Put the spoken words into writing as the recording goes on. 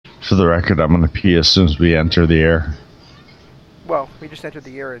For the record, I'm going to pee as soon as we enter the air. Well, we just entered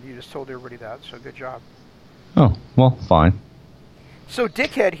the air and you just told everybody that, so good job. Oh, well, fine. So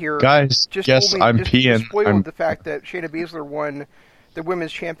Dickhead here guys, just yes, told me, I'm just peeing. spoiled the fact that Shayna Baszler won the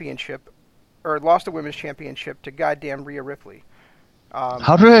women's championship, or lost the women's championship to goddamn Rhea Ripley.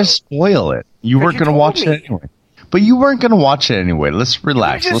 How did I spoil it? You weren't going to watch it anyway. But you weren't going to watch it anyway. Let's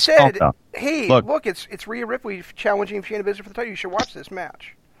relax. You just Let's calm said, down. hey, look, it's Rhea Ripley challenging Shayna Baszler for the title. You should watch this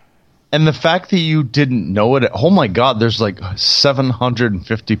match. And the fact that you didn't know it, oh my God, there's like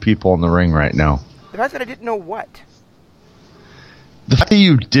 750 people in the ring right now. The fact that I didn't know what? The fact that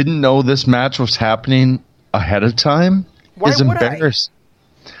you didn't know this match was happening ahead of time is embarrassing.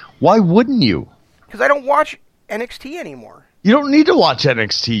 Why wouldn't you? Because I don't watch NXT anymore. You don't need to watch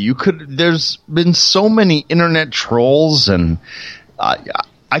NXT. You could. There's been so many internet trolls, and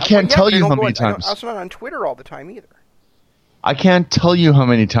I can't tell you how many times. I'm also not on Twitter all the time either. I can't tell you how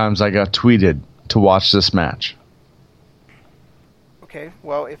many times I got tweeted to watch this match. Okay,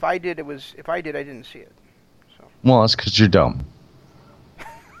 well, if I did, I didn't see it. So. Well, that's because you're dumb.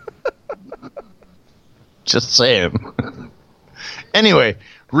 Just saying. Anyway,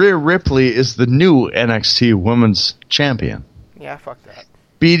 Rhea Ripley is the new NXT Women's Champion. Yeah, fuck that.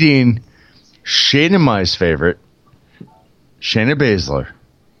 Beating Shane and my favorite, Shayna Baszler,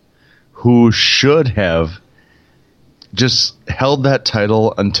 who should have just held that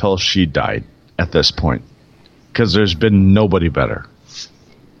title until she died at this point. Because there's been nobody better.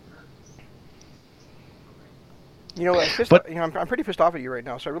 You know, I'm pretty pissed off at you right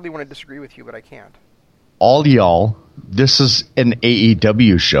now, so I really want to disagree with you, but I can't. All y'all, this is an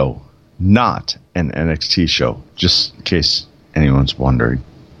AEW show, not an NXT show. Just in case anyone's wondering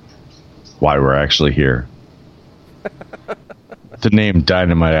why we're actually here. The name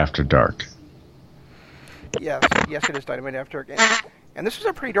Dynamite After Dark. Yes, it is Dynamite After Dark. And this was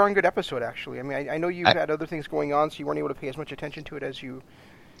a pretty darn good episode, actually. I mean, I know you've had other things going on, so you weren't able to pay as much attention to it as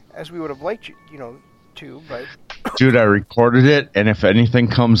we would have liked you to, but... Dude, I recorded it, and if anything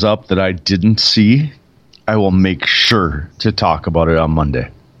comes up that I didn't see, I will make sure to talk about it on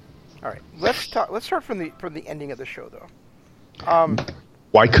Monday. All right, let's start from the ending of the show, though.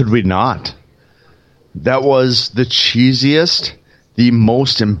 Why could we not? That was the cheesiest, the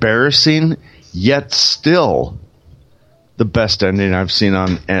most embarrassing, yet still the best ending I've seen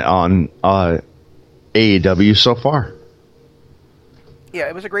on AEW so far. Yeah,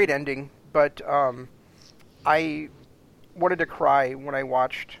 it was a great ending, but I wanted to cry when I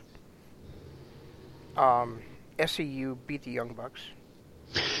watched SCU beat the Young Bucks.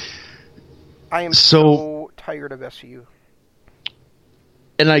 I am so tired of SCU.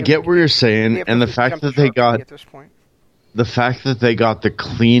 And I get what you're saying, and the fact that they got the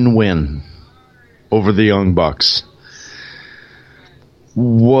clean win over the Young Bucks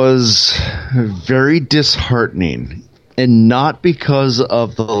was very disheartening, and not because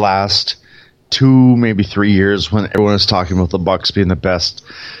of the last 2, maybe 3 years when everyone was talking about the Bucks being the best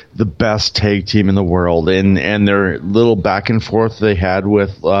tag team in the world, and their little back and forth they had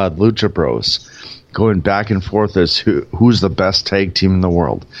with Lucha Bros, going back and forth as who's the best tag team in the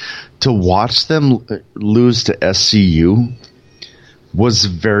world. To watch them lose to SCU was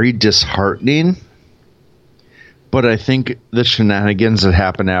very disheartening, but I think the shenanigans that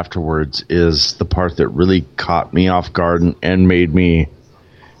happened afterwards is the part that really caught me off guard and made me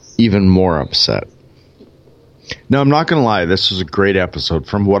even more upset. Now, I'm not going to lie, this was a great episode.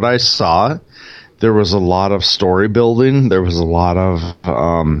 From what I saw, there was a lot of story building. There was a lot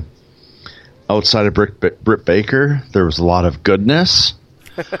of, outside of Britt Baker, there was a lot of goodness.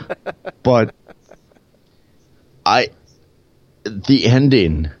 But the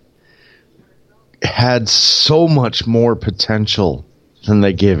ending had so much more potential than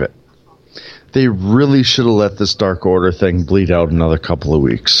they gave it. They really should have let this Dark Order thing bleed out another couple of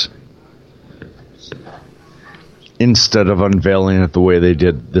weeks, instead of unveiling it the way they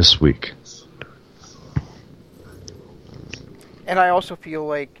did this week. And I also feel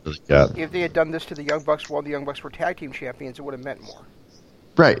like if they had done this to the Young Bucks while the Young Bucks were tag team champions, it would have meant more.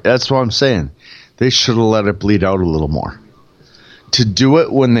 Right, that's what I'm saying. They should have let it bleed out a little more. To do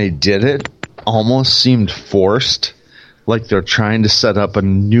it when they did it almost seemed forced, like they're trying to set up a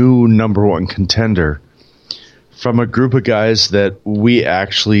new number one contender from a group of guys that we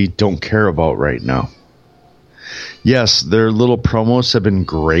actually don't care about right now. Yes, their little promos have been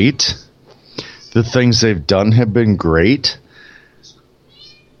great. The things they've done have been great.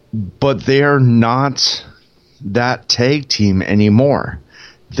 But they are not that tag team anymore.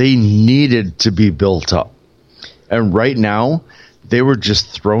 They needed to be built up. And right now, they were just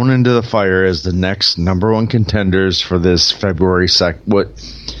thrown into the fire as the next number one contenders for this February 2nd.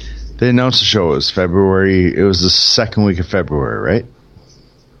 They announced the show. It was February. It was the second week of February,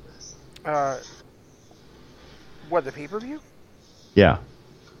 right? What, the pay-per-view? Yeah.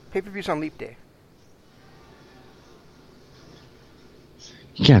 Pay-per-view's on Leap Day.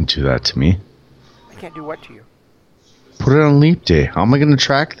 You can't do that to me. I can't do what to you? Put it on Leap Day. How am I going to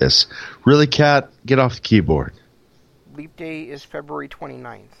track this? Really, Cat? Get off the keyboard. Leap Day is February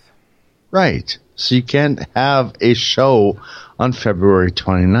 29th. Right. So you can't have a show on February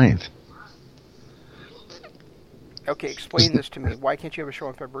 29th. Okay, explain this to me. Why can't you have a show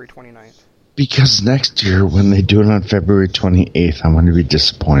on February 29th? Because next year, when they do it on February 28th, I'm going to be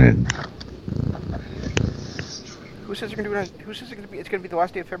disappointed. Who says they're going to do it on... Who says it's going to be the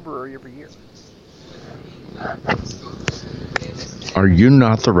last day of February every year? Are you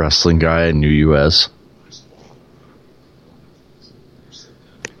not the wrestling guy I knew you as?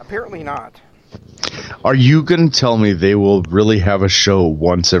 Apparently not. Are you going to tell me they will really have a show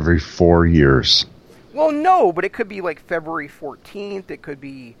once every 4 years? Well, no, but it could be like February 14th. It could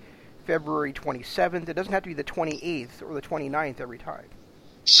be February 27th. It doesn't have to be the 28th or the 29th every time.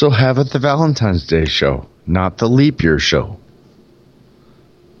 So have it the Valentine's Day show, not the leap year show.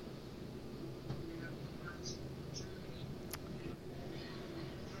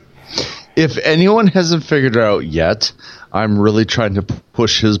 If anyone hasn't figured it out yet, I'm really trying to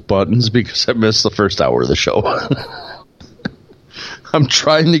push his buttons because I missed the first hour of the show. I'm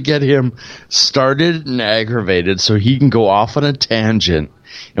trying to get him started and aggravated so he can go off on a tangent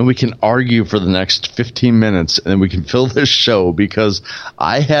and we can argue for the next 15 minutes and then we can fill this show because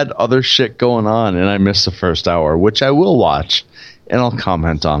I had other shit going on and I missed the first hour, which I will watch and I'll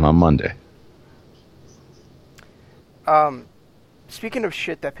comment on Monday. Speaking of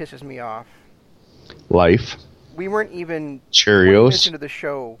shit that pisses me off. Life. We weren't even Cheerios. into the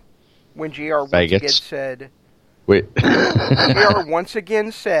show when JR once again said... Wait. JR once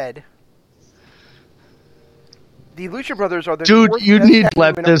again said... The Lucha Brothers are the Dude, you need to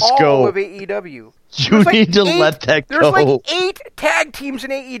let this go. Of AEW. You need to let that go. There's like 8 tag teams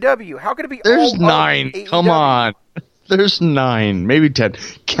in AEW. How could it be There's all 9. of AEW? Come on. There's 9. Maybe 10.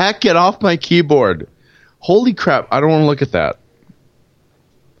 Cat, get off my keyboard. Holy crap. I don't want to look at that.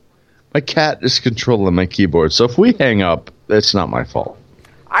 My cat is controlling my keyboard. So if we hang up, it's not my fault.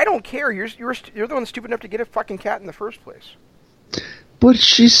 I don't care. You're the one stupid enough to get a fucking cat in the first place. But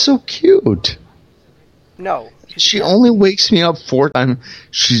she's so cute. No. She only wakes me up 4 times.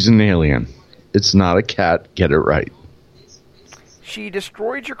 She's an alien. It's not a cat. Get it right. She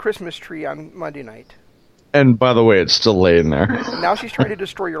destroyed your Christmas tree on Monday night. And by the way, it's still laying there. And now she's trying to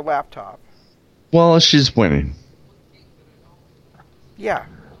destroy your laptop. Well, she's winning. Yeah,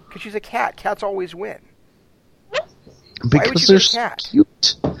 because she's a cat. Cats always win. Because they're so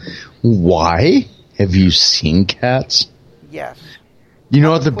cute. Why? Have you seen cats? Yes. You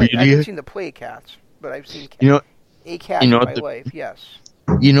know what the beauty is? I haven't seen the play cats, but I've seen cats. A cat in my life, yes.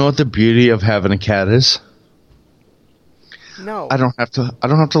 You know what the beauty of having a cat is? No. I don't have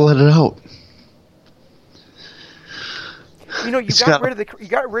to let it out. You know, you got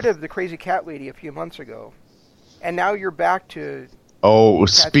rid of the crazy cat lady a few months ago. And now you're back to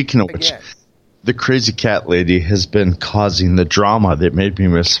speaking of which, the crazy cat lady has been causing the drama that made me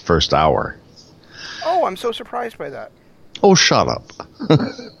miss the first hour. Oh, I'm so surprised by that. Oh, shut up.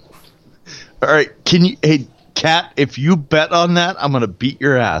 All right, hey, Cat, if you bet on that, I'm going to beat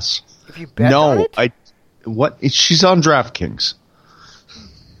your ass. If you bet on it? What? She's on DraftKings.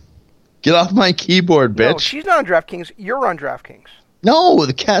 Get off my keyboard, bitch. No, she's not on DraftKings. You're on DraftKings. No,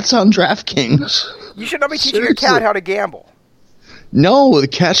 the cat's on DraftKings. You should not be teaching your cat how to gamble. No, the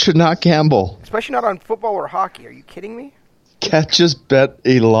cat should not gamble. Especially not on football or hockey. Are you kidding me? Cat just bet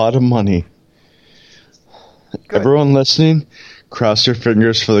a lot of money. Good. Everyone listening, cross your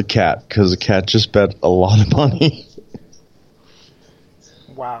fingers for the cat, because the cat just bet a lot of money.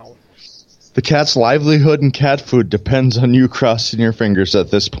 Wow. The cat's livelihood and cat food depends on you crossing your fingers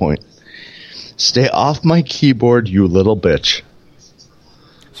at this point. Stay off my keyboard, you little bitch.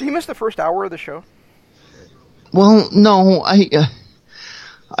 So you missed the first hour of the show? Well, no,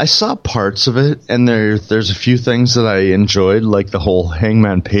 I saw parts of it, and there's a few things that I enjoyed, like the whole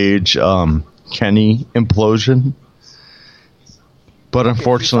Hangman Page Kenny implosion. But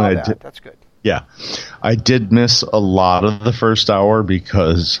unfortunately, that's good. Yeah, I did miss a lot of the first hour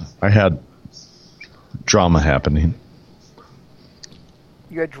because I had drama happening.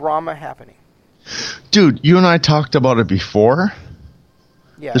 You had drama happening. Dude, you and I talked about it before.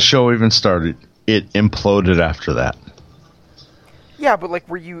 Yeah. The show even started. It imploded after that. Yeah, but like,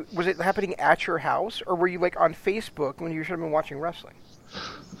 was it happening at your house, or were you like on Facebook when you should have been watching wrestling?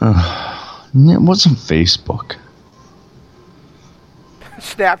 It wasn't Facebook.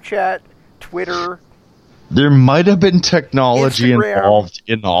 Snapchat, Twitter. There might have been technology Instagram. involved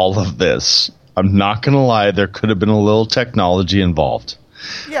in all of this. I'm not going to lie. There could have been a little technology involved.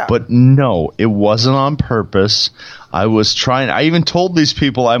 Yeah. But no, it wasn't on purpose. I was trying. I even told these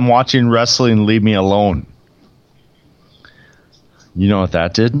people I'm watching wrestling. Leave me alone. You know what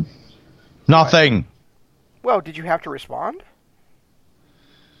that did? Nothing. Well, did you have to respond?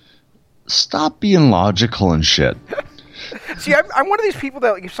 Stop being logical and shit. See, I'm one of these people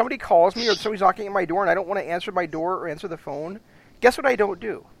that, like, if somebody calls me or somebody's knocking at my door and I don't want to answer my door or answer the phone, guess what I don't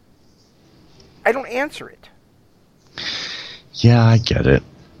do? I don't answer it. Yeah, I get it.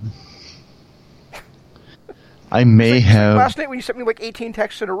 I may have. Last night when you sent me like 18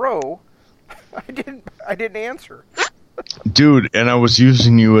 texts in a row, I didn't answer. Dude, and I was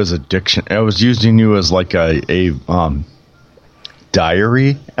using you as a diction. I was using you as like a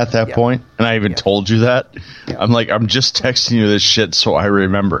diary at that point, and I even told you that. Yeah. I'm like, I'm just texting you this shit so I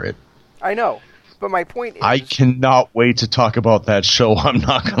remember it. I know, but my point is, I cannot wait to talk about that show. I'm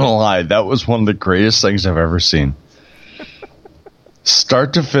not gonna lie, that was one of the greatest things I've ever seen.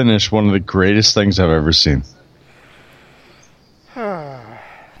 Start to finish, one of the greatest things I've ever seen.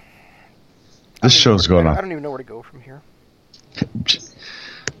 This show's going on. I don't even know where to go from here.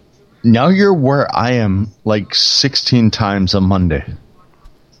 Now you're where I am like 16 times a Monday.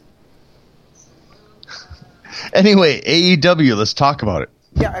 Anyway, AEW, let's talk about it.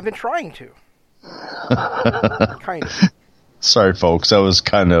 Yeah, I've been trying to. Kind of. Sorry, folks. I was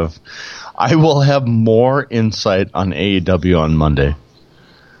kind of... I will have more insight on AEW on Monday.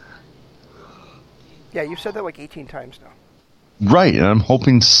 Yeah, you've said that like 18 times now. Right, and I'm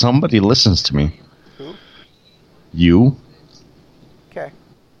hoping somebody listens to me. Who? You. Okay.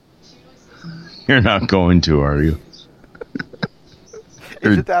 You're not going to, are you?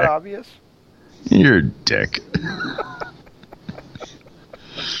 Is it that obvious? You're a dick.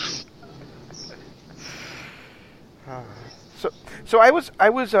 So I was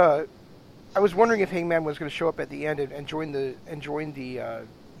wondering if Hangman was going to show up at the end and join the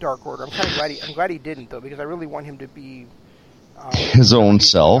Dark Order. I'm kind of glad he didn't, though, because I really want him to be his own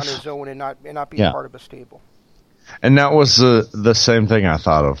self, on his own, and not be part of a stable. And that was the same thing I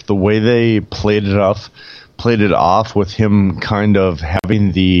thought of. The way they played it off with him kind of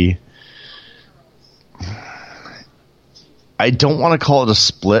having the... I don't want to call it a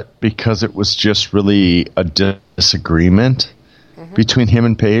split because it was just really a disagreement between him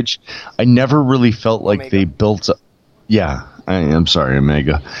and Paige. I never really felt like Omega. They built up... Yeah, I'm sorry,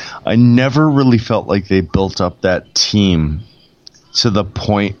 Omega. I never really felt like they built up that team to the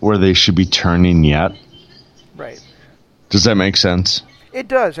point where they should be turning yet. Right. Does that make sense? It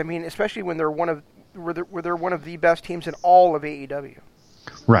does. I mean, especially when they're one of the best teams in all of AEW.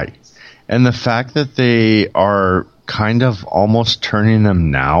 Right. And the fact that they are kind of almost turning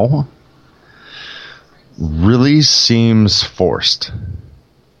them now really seems forced.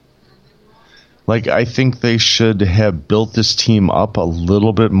 Like, I think they should have built this team up a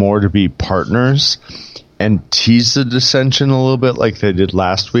little bit more to be partners and tease the dissension a little bit like they did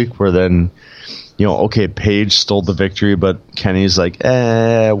last week, where then, you know, okay, Paige stole the victory, but Kenny's like,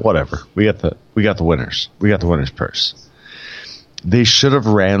 whatever. We got the winners. We got the winner's purse. They should have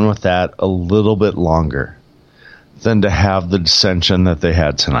ran with that a little bit longer than to have the dissension that they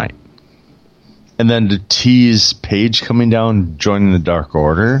had tonight. And then to tease Paige coming down, joining the Dark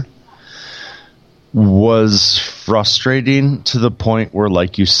Order, was frustrating to the point where,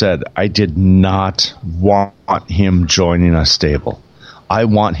 like you said, I did not want him joining a stable. I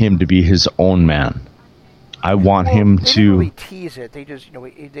want him to be his own man. I want him they to... didn't really tease it. They just,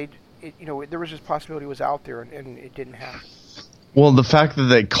 there was this possibility was out there, and it didn't happen. Well, the fact that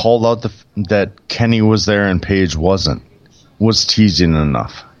they called out that Kenny was there and Paige wasn't was teasing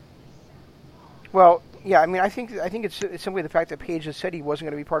enough. Well, yeah, I mean, I think it's simply the fact that Paige has said he wasn't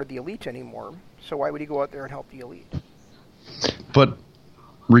going to be part of the Elite anymore. So why would he go out there and help the Elite? But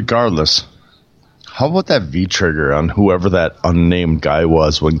regardless, how about that V-trigger on whoever that unnamed guy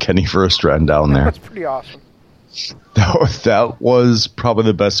was when Kenny first ran down there? That's pretty awesome. That was probably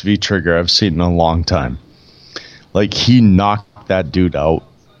the best V-trigger I've seen in a long time. Like, he knocked that dude out.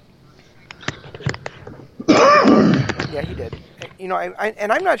 Yeah, he did. You know,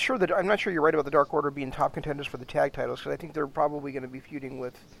 I'm not sure you're right about the Dark Order being top contenders for the tag titles, because I think they're probably going to be feuding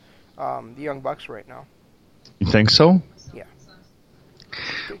with the Young Bucks right now. You think so? Yeah.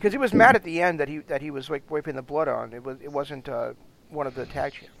 Because he was mad at the end that he was like wiping the blood on. It wasn't one of the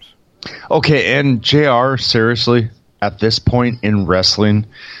tag champs. Okay, and JR, seriously, at this point in wrestling,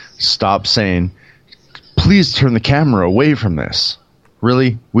 stop saying, please turn the camera away from this.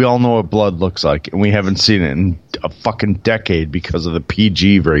 Really? We all know what blood looks like, and we haven't seen it in a fucking decade because of the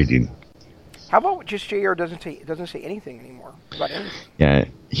PG rating. How about just JR doesn't say anything anymore about anything? Yeah,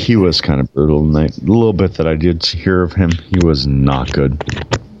 he was kind of brutal tonight. The little bit that I did hear of him, he was not good.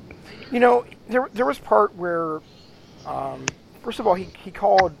 You know, there was part where, first of all, he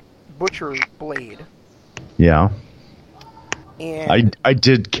called Butcher Blade. Yeah. And I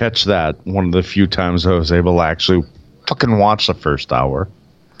did catch that one of the few times I was able to actually fucking watch the first hour.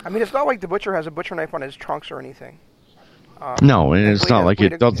 I mean, it's not like the Butcher has a butcher knife on his trunks or anything. No, and it's not like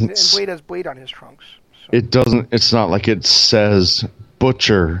it doesn't. And Blade has Blade on his trunks. So. It doesn't. It's not like it says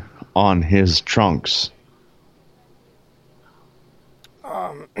Butcher on his trunks.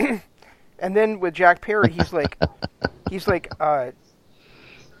 And then with Jack Perry, he's like,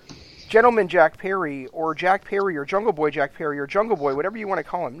 Gentleman Jack Perry or Jungle Boy Jack Perry or Jungle Boy, whatever you want to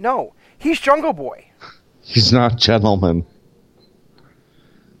call him. No, he's Jungle Boy. He's not gentleman.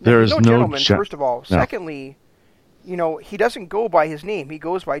 There is no gentleman. First of all, no. Secondly, you know, he doesn't go by his name. He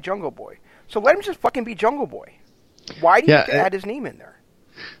goes by Jungle Boy. So let him just fucking be Jungle Boy. Why do you have to add his name in there?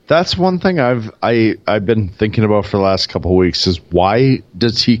 That's one thing I've been thinking about for the last couple of weeks is why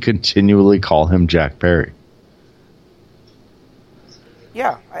does he continually call him Jack Perry?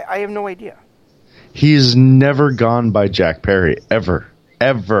 Yeah, I have no idea. He's never gone by Jack Perry, ever.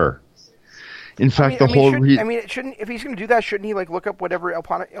 In fact, shouldn't if he's going to do that, shouldn't he like look up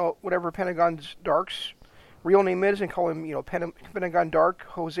whatever Pentagon Dark's real name is and call him, you know, Pentagon Dark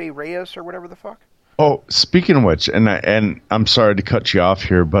Jose Reyes or whatever the fuck? Oh, speaking of which, and I'm sorry to cut you off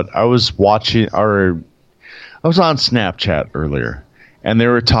here, but I was on Snapchat earlier, and they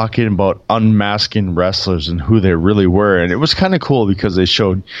were talking about unmasking wrestlers and who they really were, and it was kind of cool because they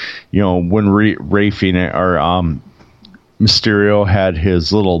showed, you know, when Rey Fenix or Mysterio had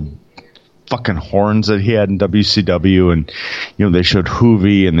his little fucking horns that he had in WCW, and you know they showed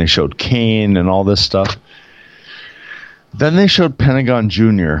Hoovy and they showed Kane and all this stuff. Then they showed Pentagon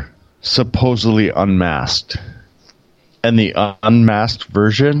Jr. supposedly unmasked, and the unmasked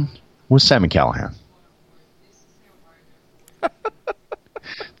version was Sami Callihan.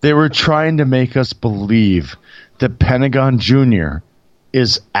 They were trying to make us believe that Pentagon Jr.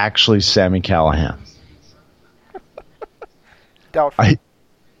 is actually Sami Callihan. Doubtful.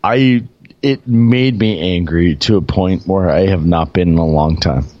 It made me angry to a point where I have not been in a long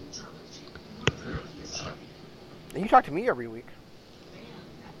time. You talk to me every week.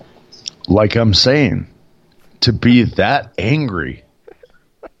 Like I'm saying, to be that angry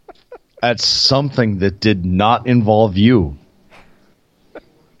at something that did not involve you.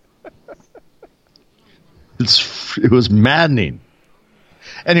 It was maddening.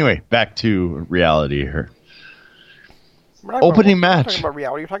 Anyway, back to reality here. Opening match. You're talking about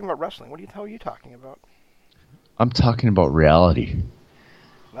reality. You're talking about wrestling. What the hell are you talking about? I'm talking about reality.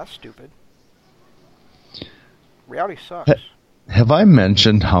 That's stupid. Reality sucks. Have I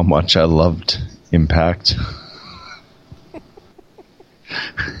mentioned how much I loved Impact?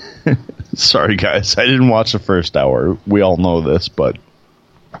 Sorry, guys. I didn't watch the first hour. We all know this, but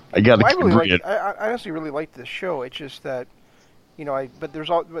I got to I honestly really liked this show. It's just that, you know,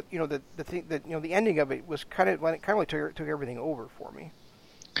 the thing that, you know, the ending of it was kind of like took everything over for me.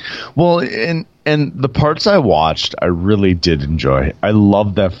 Well, and the parts I watched, I really did enjoy. I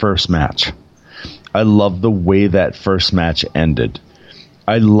loved that first match. I loved the way that first match ended.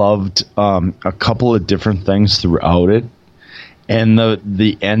 I loved a couple of different things throughout it, and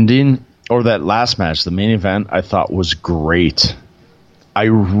the ending or that last match, the main event, I thought was great. I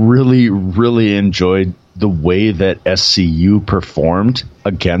really, really enjoyed the way that SCU performed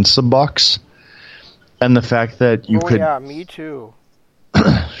against the Bucks, and the fact that you could. Yeah, me too.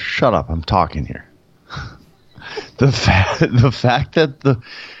 Shut up! I'm talking here. The fact that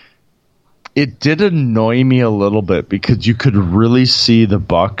it did annoy me a little bit because you could really see the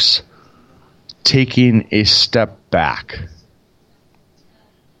Bucks taking a step back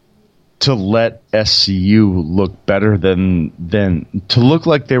to let SCU look better than to look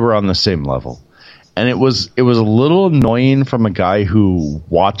like they were on the same level. And it was a little annoying from a guy who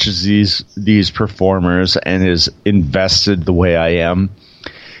watches these performers and is invested the way I am.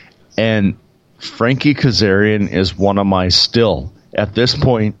 And Frankie Kazarian is one of my still, at this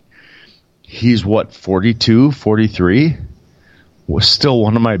point, he's what, 42, 43? Was still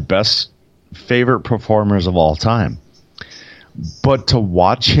one of my best favorite performers of all time. But to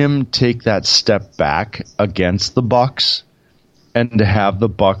watch him take that step back against the Bucks and to have the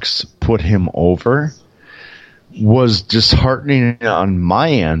Bucks put him over was disheartening on my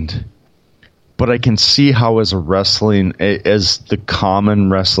end. But I can see how as the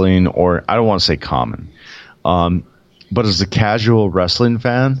common wrestling, or I don't want to say common, but as a casual wrestling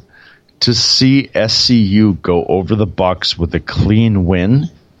fan, to see SCU go over the Bucks with a clean win,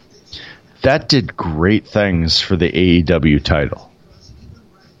 that did great things for the AEW title.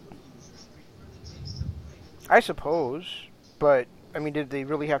 I suppose, but I mean, did they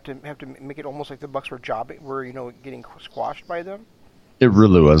really have to make it almost like the Bucks were getting squashed by them? It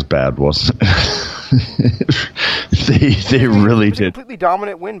really was bad, wasn't it? they really did. It was a completely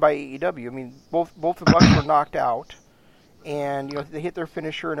dominant win by AEW. I mean, both the Bucks were knocked out, and they hit their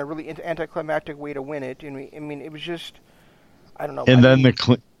finisher in a really anticlimactic way to win it. And I mean, it was just, I don't know. And then the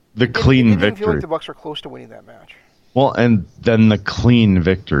clean victory. It didn't feel like the Bucks were close to winning that match. Well, and then the clean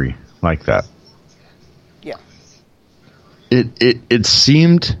victory like that. Yeah. It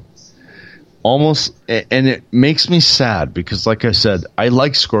seemed almost, and it makes me sad because, like I said, I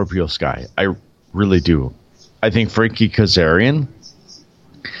like Scorpio Sky. I really do. I think Frankie Kazarian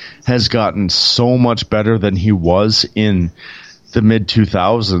has gotten so much better than he was in the mid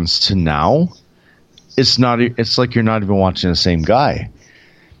 2000s to now. It's like you're not even watching the same guy.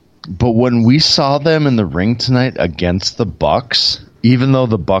 But when we saw them in the ring tonight against the Bucks, even though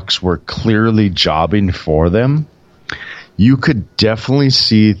the Bucks were clearly jobbing for them, you could definitely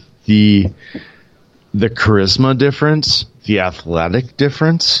see the charisma difference, the athletic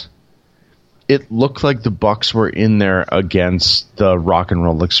difference. It looked like the Bucks were in there against the Rock and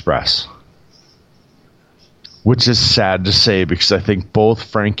Roll Express, which is sad to say because I think both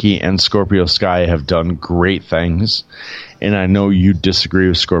Frankie and Scorpio Sky have done great things, and I know you disagree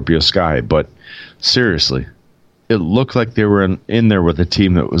with Scorpio Sky, but seriously, it looked like they were in there with a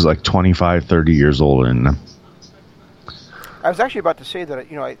team that was like 25, 30 years older than them. I was actually about to say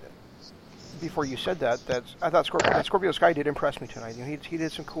that, before you said that I thought Scorpio Sky did impress me tonight. He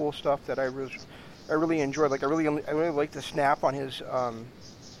did some cool stuff that I really enjoyed. Like I really liked the snap on his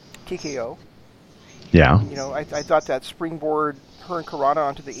TKO. Yeah. I thought that springboard Hurricanrana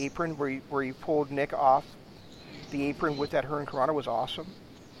onto the apron where he pulled Nick off the apron with that Hurricanrana was awesome.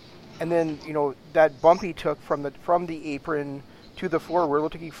 And then that bump he took from the apron to the floor where it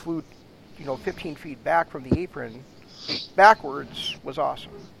looked like he flew 15 feet back from the apron backwards was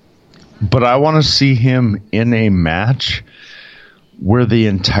awesome. But I want to see him in a match where the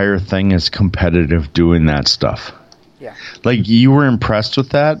entire thing is competitive doing that stuff. Yeah. Like, you were impressed with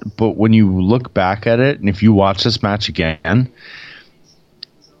that, but when you look back at it, and if you watch this match again,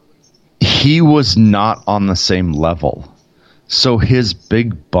 he was not on the same level. So his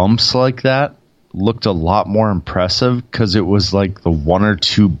big bumps like that looked a lot more impressive because it was like the one or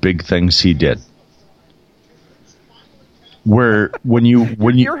two big things he did. Where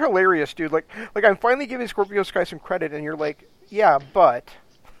you're hilarious, dude. Like I'm finally giving Scorpio Sky some credit, and you're like, yeah, but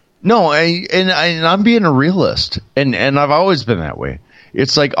no, I'm being a realist, and I've always been that way.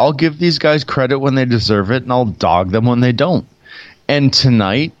 It's like I'll give these guys credit when they deserve it, and I'll dog them when they don't. And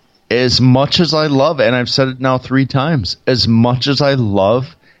tonight, as much as I love, and I've said it now 3 times, as much as I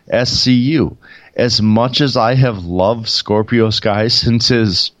love SCU, as much as I have loved Scorpio Sky since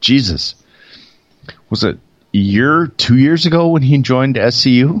was it 2 years ago when he joined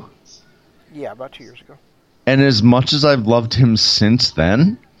SCU? Yeah, about 2 years ago. And as much as I've loved him since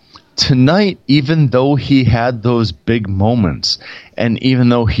then, tonight, even though he had those big moments, and even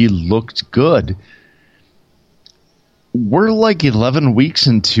though he looked good, we're like 11 weeks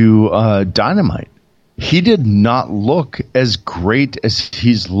into Dynamite. He did not look as great as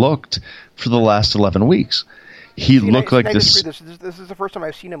he's looked for the last 11 weeks. He looked like this. This is the first time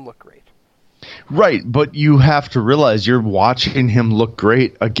I've seen him look great. Right, but you have to realize you're watching him look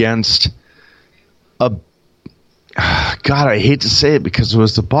great against a... God, I hate to say it because it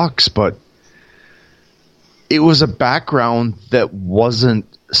was the Bucks, but it was a background that wasn't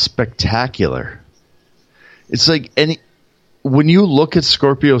spectacular. It's like when you look at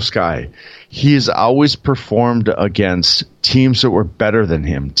Scorpio Sky, he has always performed against teams that were better than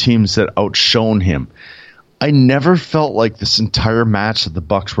him, teams that outshone him. I never felt like this entire match that the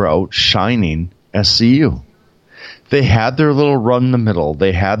Bucks were outshining SCU. They had their little run in the middle.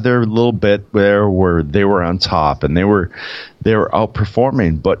 They had their little bit there where they were on top and they were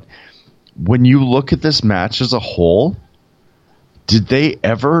outperforming. But when you look at this match as a whole, did they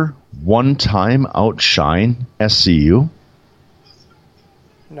ever one time outshine SCU?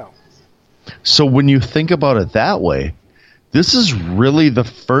 No. So when you think about it that way, this is really the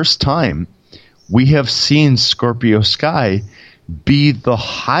first time we have seen Scorpio Sky be the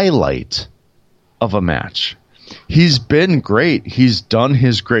highlight of a match. He's been great. He's done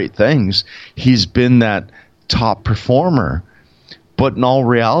his great things. He's been that top performer. But in all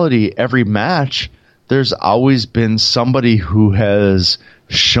reality, every match, there's always been somebody who has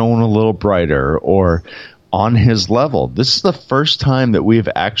shone a little brighter or on his level. This is the first time that we've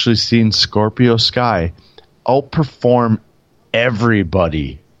actually seen Scorpio Sky outperform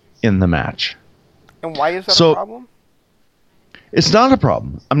everybody in the match. And why is that a problem? It's not a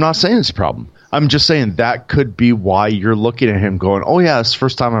problem. I'm not saying it's a problem. I'm just saying that could be why you're looking at him going, oh yeah, it's the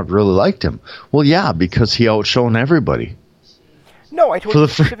first time I've really liked him. Well, yeah, because he outshone everybody. No, I told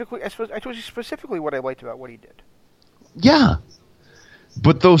you specifically what I liked about what he did. Yeah.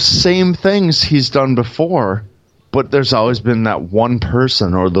 But those same things he's done before, but there's always been that one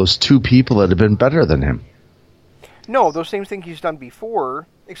person or those two people that have been better than him. No, those same things he's done before,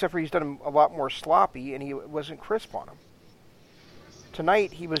 except for he's done them a lot more sloppy and he wasn't crisp on them.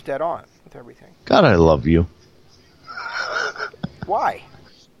 Tonight, he was dead on with everything. God, I love you. Why?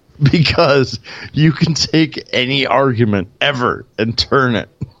 Because you can take any argument ever and turn it.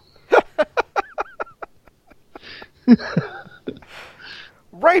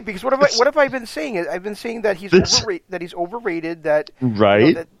 Right, because what have I been saying? I've been saying that he's overrated. That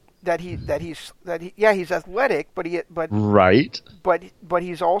right. You know, he's athletic, but right. But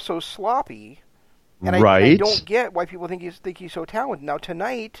he's also sloppy. And right. I don't get why people think he's so talented. Now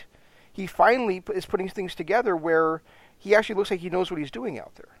tonight, he finally is putting things together where he actually looks like he knows what he's doing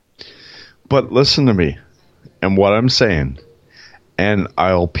out there. But listen to me and what I'm saying, and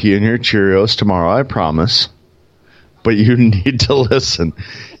I'll pee in your Cheerios tomorrow, I promise. But you need to listen.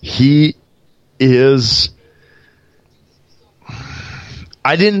 He is...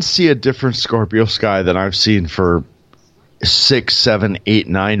 I didn't see a different Scorpio Sky than I've seen for 6, 7, 8,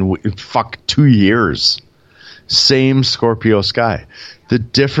 9, 2 years. Same Scorpio Sky. The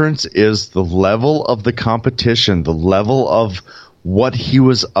difference is the level of the competition, the level of what he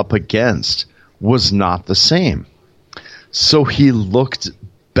was up against was not the same. So he looked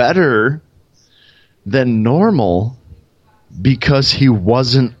better than normal because he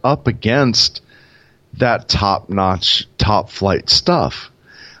wasn't up against that top-notch, top-flight stuff.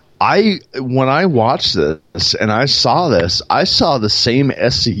 When I watched this and I saw this, I saw the same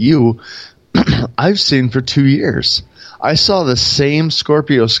SCU I've seen for 2 years. I saw the same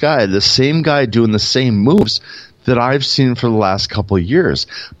Scorpio Sky, the same guy doing the same moves that I've seen for the last couple of years.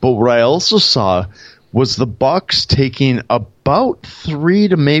 But what I also saw was the Bucks taking about 3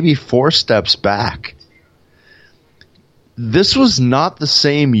 to maybe 4 steps back. This was not the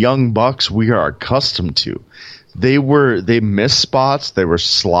same young Bucks we are accustomed to. They missed spots. They were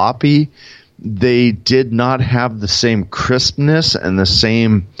sloppy. They did not have the same crispness and the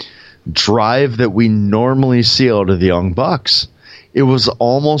same drive that we normally see out of the young Bucks. It was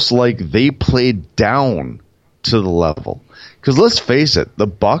almost like they played down to the level. Because let's face it, the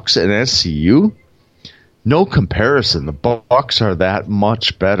Bucks and SCU, no comparison. The Bucks are that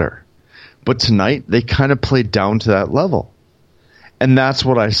much better. But tonight, they kind of played down to that level. And that's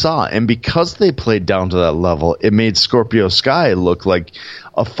what I saw. And because they played down to that level, it made Scorpio Sky look like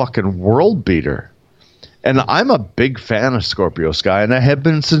a fucking world beater. And I'm a big fan of Scorpio Sky, and I have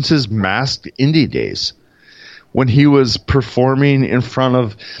been since his masked indie days. When he was performing in front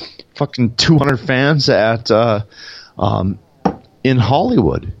of fucking 200 fans at in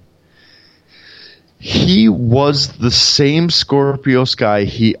Hollywood. He was the same Scorpio Sky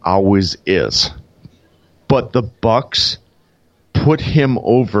he always is. But the Bucks put him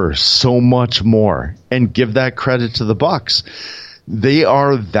over so much more, and give that credit to the Bucks. They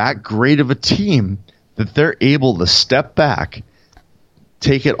are that great of a team that they're able to step back,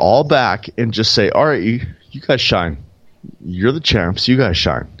 take it all back, and just say, all right, you guys shine. You're the champs. You guys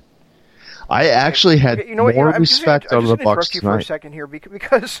shine. I actually had more respect out of the Bucks tonight. For a second here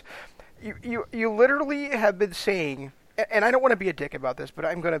because you literally have been saying, and I don't want to be a dick about this, but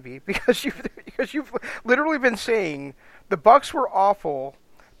I'm going to be, because you've literally been saying the Bucks were awful.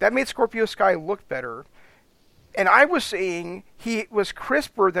 That made Scorpio Sky look better. And I was saying he was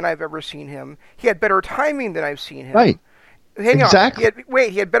crisper than I've ever seen him. He had better timing than I've seen him. Right. Exactly.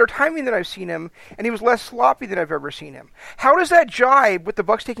 He had better timing than I've seen him, and he was less sloppy than I've ever seen him. How does that jibe with the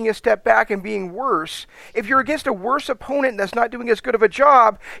Bucks taking a step back and being worse? If you're against a worse opponent that's not doing as good of a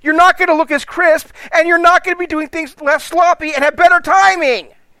job, you're not going to look as crisp, and you're not going to be doing things less sloppy and have better timing.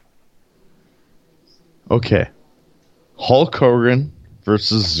 Okay. Hulk Hogan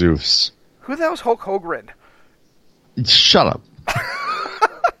versus Zeus. Who the hell's Hulk Hogan? Shut up.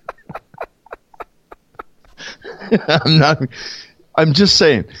 I'm just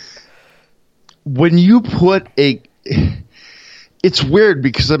saying, when you put it's weird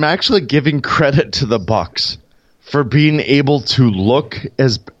because I'm actually giving credit to the Bucks for being able to look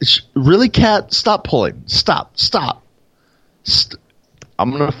as really, Cat, stop pulling. Stop.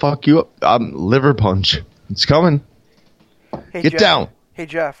 I'm going to fuck you up. Liver punch. It's coming. Hey, Get Jeff. down. Hey,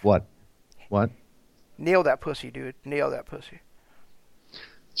 Jeff. What? Nail that pussy, dude. Nail that pussy.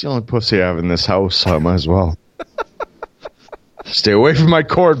 It's the only pussy I have in this house, so I might as well. Stay away from my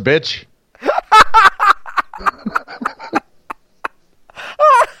cord, bitch.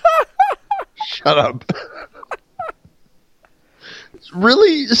 Shut up.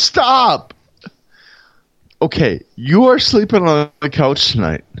 Really? Stop. Okay, you are sleeping on the couch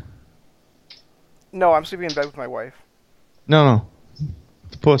tonight. No, I'm sleeping in bed with my wife. No.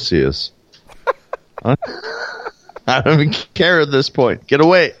 The pussy is. Huh? I don't even care at this point. Get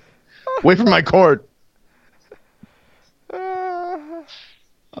away. Away from my cord. The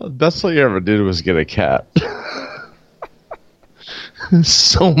best thing I ever did was get a cat.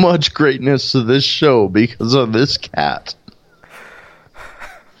 So much greatness to this show because of this cat.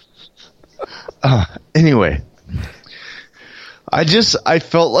 Anyway, I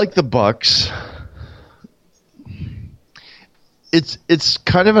felt like the Bucks. It's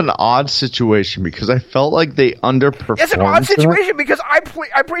kind of an odd situation because I felt like they underperformed. It's an odd situation because I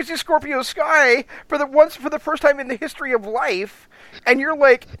praised the Scorpio Sky for the first time in the history of life, and you're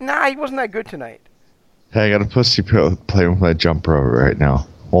like, nah, he wasn't that good tonight. Hey, I got a pussy playing with my jump rope right now.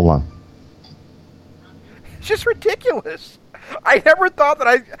 Hold on. It's just ridiculous. I never thought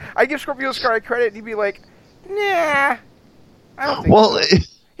that I give Scorpio Sky credit and he'd be like, nah, I don't think so.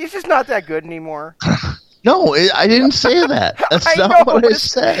 He's just not that good anymore. No, I didn't say that. That's not what I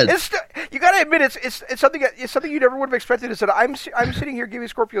said. You got to admit, it's something you never would have expected. Is that I'm sitting here giving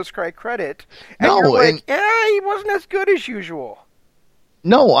Scorpio Sky credit, and you're like, yeah, he wasn't as good as usual.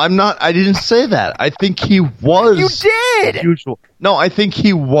 No, I'm not. I didn't say that. I think he was. You did. Usual. No, I think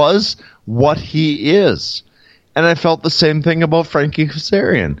he was what he is. And I felt the same thing about Frankie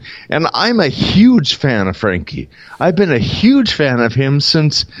Kazarian. And I'm a huge fan of Frankie. I've been a huge fan of him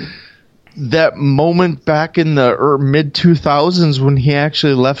since that moment back in the mid-2000s when he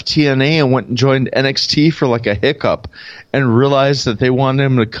actually left TNA and went and joined NXT for like a hiccup and realized that they wanted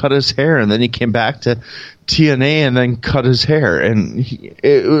him to cut his hair. And then he came back to TNA and then cut his hair. And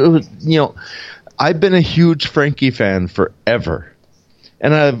it was, I've been a huge Frankie fan forever.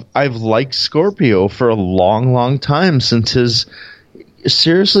 And I've liked Scorpio for a long, long time since his...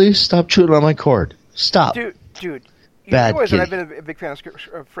 Seriously, stop chewing on my cord. Stop. Dude, you Bad realize kitty. that I've been a big fan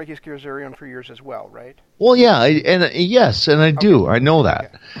of Frankie Kazarian for years as well, right? Well, yeah, I do. I know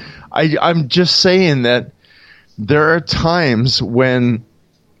that. Okay. I'm just saying that there are times when,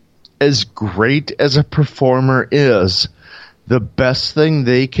 as great as a performer is, the best thing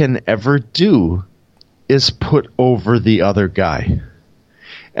they can ever do is put over the other guy.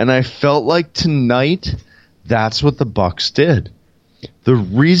 And I felt like tonight, that's what the Bucks did. The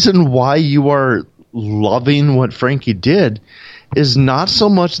reason why you are loving what Frankie did is not so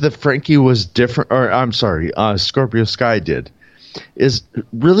much that Frankie was different, or I'm sorry, Scorpio Sky did, is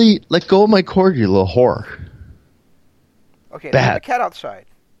really let go of my cord, you little whore. Okay, leave the cat outside.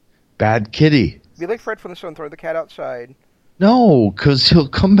 Bad kitty. Be like Fred from the Sun, throw the cat outside. No, because he'll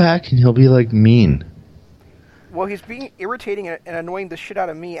come back and he'll be like mean. Well, he's being irritating and annoying the shit out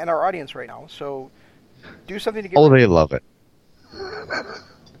of me and our audience right now. So, do something to get. Oh, they love it.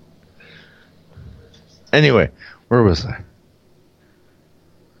 Anyway, where was I?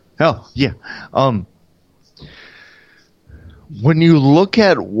 Hell, yeah. When you look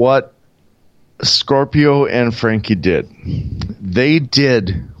at what Scorpio and Frankie did, they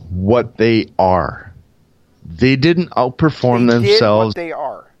did what they are. They didn't outperform themselves. They did what they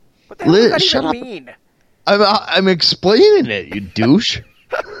are. What the hell does that even mean? I'm explaining it, you douche.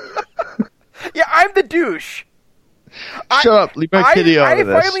 Yeah, I'm the douche. Shut up. Leave my kitty out of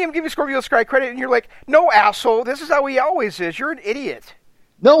this. I finally am giving Scorpio Sky credit, and you're like, no, asshole. This is how he always is. You're an idiot.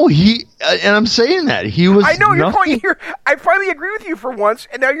 No, and I'm saying that. He was I know, nothing. I finally agree with you for once,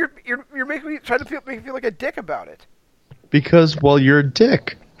 and now you're making me trying to make me feel like a dick about it. Because, well, you're a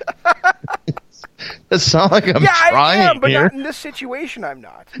dick. It's not like I'm trying I am, but here. not in this situation, I'm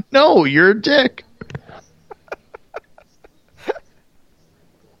not. No, you're a dick.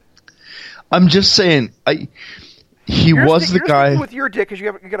 I'm just saying, You're the guy with your dick because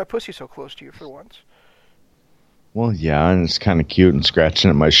you got a pussy so close to you for once. Well, yeah, and it's kind of cute and scratching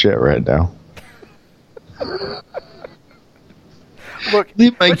at my shit right now. Look,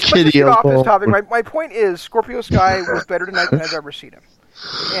 leave my let's kitty get off alone. this topic. My point is, Scorpio Sky was better tonight than I've ever seen him.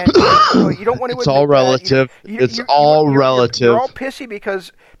 And you don't want to. It's all relative. It's all relative. You're all pissy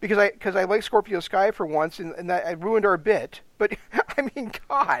because I like Scorpio Sky for once, and that I ruined our bit. But I mean,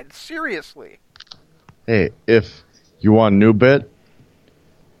 God, seriously. Hey, if you want a new bit,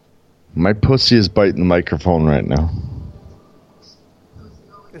 my pussy is biting the microphone right now.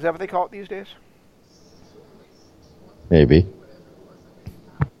 Is that what they call it these days? Maybe.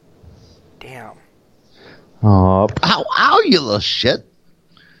 Damn. Ow, ow, you little shit.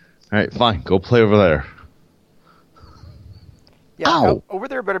 All right, fine. Go play over there. Yeah, Ow. over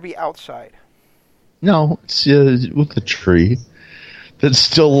there better be outside. No, it's with the tree that's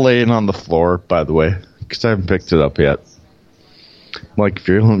still laying on the floor, by the way, because I haven't picked it up yet. Like, if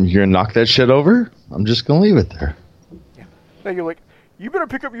you're going to knock that shit over, I'm just going to leave it there. Yeah. Now you're like, you better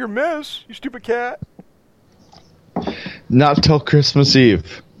pick up your mess, you stupid cat. Not till Christmas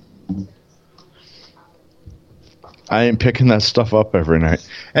Eve. I ain't picking that stuff up every night.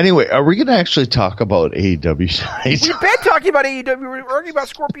 Anyway, are we going to actually talk about AEW tonight? We've been talking about AEW. We were arguing about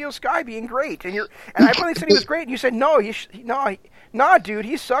Scorpio Sky being great, and I finally said he was great, and you said no, nah, dude,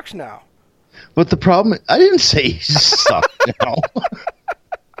 he sucks now. But the problem, I didn't say he sucks now.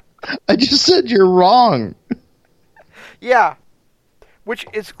 I just said you're wrong. Yeah, which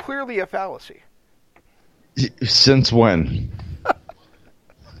is clearly a fallacy. Since when?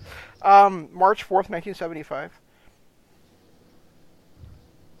 March 4th, 1975.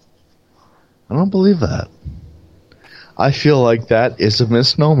 I don't believe that. I feel like that is a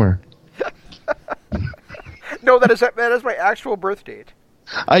misnomer. No, that is my actual birth date.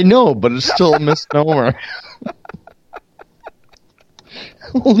 I know, but it's still a misnomer.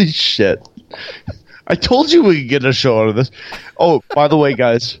 Holy shit. I told you we could get a show out of this. Oh, by the way,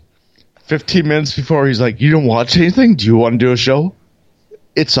 guys, 15 minutes before he's like, you don't watch anything? Do you want to do a show?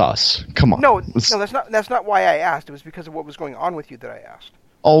 It's us. Come on. No, that's not why I asked. It was because of what was going on with you that I asked.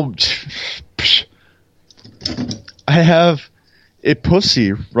 Oh, I have a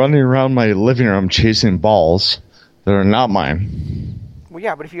pussy running around my living room chasing balls that are not mine. Well,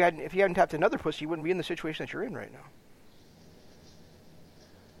 yeah, but if you hadn't tapped another pussy, you wouldn't be in the situation that you're in right now.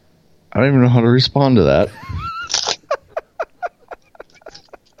 I don't even know how to respond to that.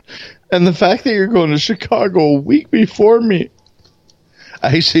 And the fact that you're going to Chicago a week before me.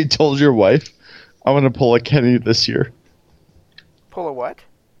 I actually told your wife I'm going to pull a Kenny this year. Pull a what?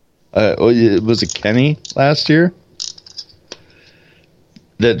 Was it Kenny last year?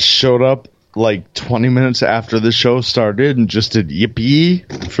 That showed up like 20 minutes after the show started and just did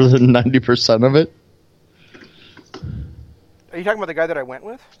yippee for the 90% of it. Are you talking about the guy that I went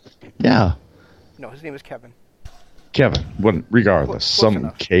with? Yeah. No, his name is Kevin. Kevin, regardless, Close some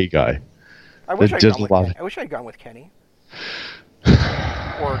enough. K guy. I wish that I wish I'd gone with Kenny.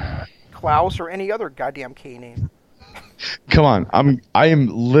 Or Klaus or any other goddamn K name. Come on, I'm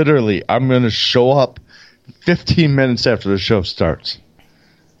going to show up 15 minutes after the show starts.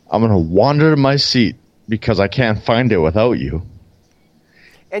 I'm going to wander to my seat because I can't find it without you.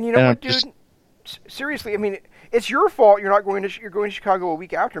 And you know what, dude? Seriously, I mean, it's your fault you're going to Chicago a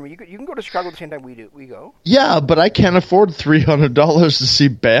week after me. You can go to Chicago the same time we go. Yeah, but I can't afford $300 to see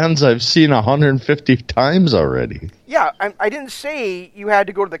bands I've seen 150 times already. Yeah, I didn't say you had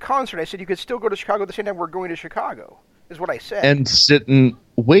to go to the concert. I said you could still go to Chicago the same time we're going to Chicago, is what I said. And sit and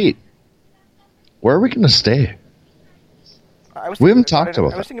wait. Where are we going to stay? We haven't talked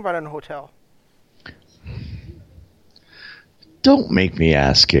about that. I was thinking about it in a hotel. Don't make me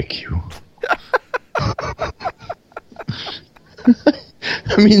ass kick you.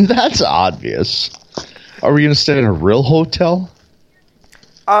 I mean, that's obvious. Are we going to stay in a real hotel?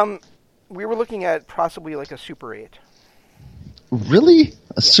 We were looking at possibly like a Super 8. Really?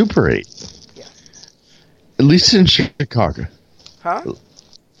 A Super 8? Yeah. At least in Chicago. Huh?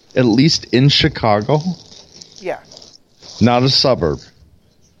 At least in Chicago? Yeah. Not a suburb.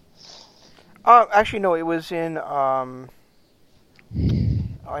 Actually, no, it was in, I'd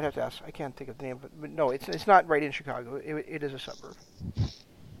have to ask. I can't think of the name, but no, it's not right in Chicago. It is a suburb.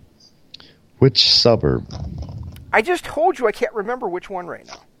 Which suburb? I just told you I can't remember which one right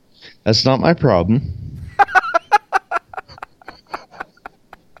now. That's not my problem.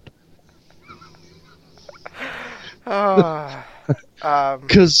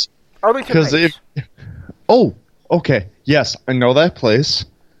 Because Arlington Heights. Oh, okay. Yes, I know that place.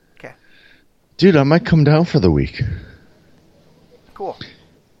 Okay. Dude, I might come down for the week. Cool.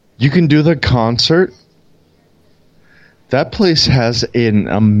 You can do the concert. That place has an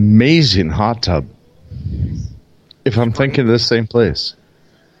amazing hot tub. If I'm thinking of the same place.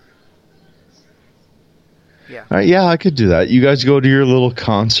 Yeah. Yeah, I could do that. You guys go to your little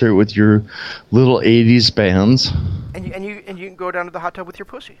concert with your little 80s bands. And you can go down to the hot tub with your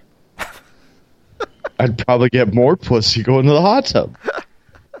pussy. I'd probably get more pussy going to the hot tub.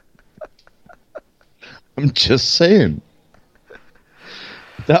 I'm just saying.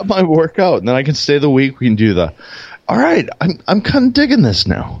 That might work out. And then I can stay the week. We can do the... All right, I'm kind of digging this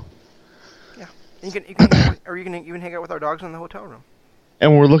now. Yeah. And you can or you can even hang out with our dogs in the hotel room.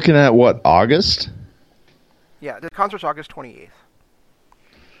 And we're looking at, what, August? Yeah, the concert's August 28th.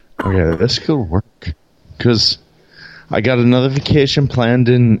 Okay, this could work. Because I got another vacation planned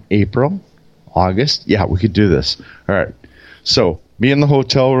in April, August. Yeah, we could do this. All right. So, me in the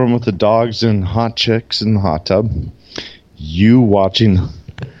hotel room with the dogs and hot chicks in the hot tub. You watching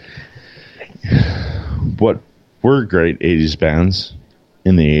what were great 80s bands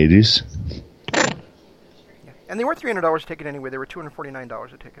in the 80s. And they were $300 a ticket anyway. They were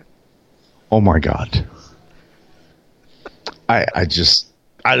 $249 a ticket. Oh my God. I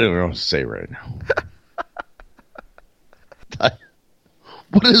don't know what to say right now.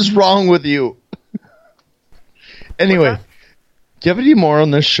 What is wrong with you? Anyway, do you have any more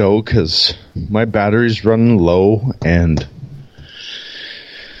on this show? Because my battery's running low and...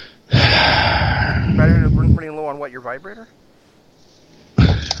 Battery running low on what, your vibrator?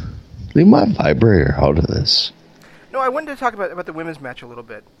 Leave my vibrator out of this. No, I wanted to talk about the women's match a little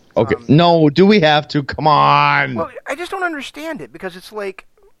bit. Okay. No, do we have to? Come on. Well, I just don't understand it because it's like...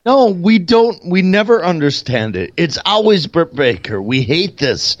 No, we don't. We never understand it. It's always Britt Baker. We hate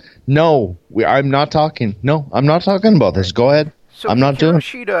this. No, I'm not talking. No, I'm not talking about this. Go ahead. So I'm not doing.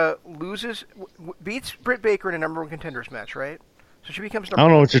 Shida beats Britt Baker in a number one contenders match, right? So she becomes. I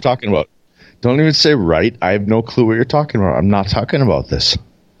don't know what you're talking about. Don't even say right. I have no clue what you're talking about. I'm not talking about this.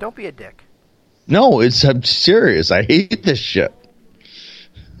 Don't be a dick. No, I'm serious. I hate this shit.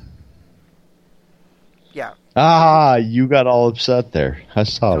 Yeah. Ah, you got all upset there. I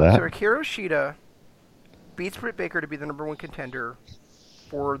saw that. So Hikaru Shida beats Britt Baker to be the number one contender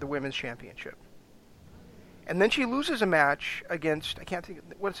for the women's championship. And then she loses a match against, I can't think,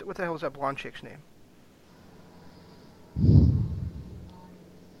 what the hell is that blonde chick's name?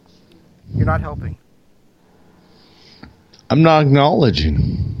 You're not helping. I'm not acknowledging.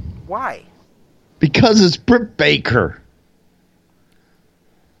 Why? Because it's Britt Baker.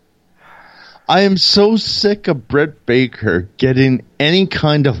 I am so sick of Britt Baker getting any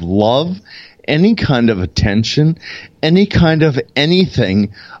kind of love, any kind of attention, any kind of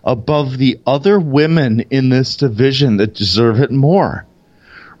anything above the other women in this division that deserve it more.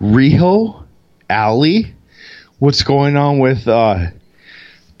 Riho, Allie, what's going on with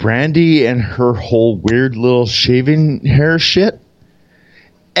Brandy and her whole weird little shaving hair shit?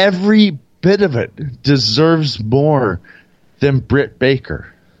 Every bit of it deserves more than Britt Baker.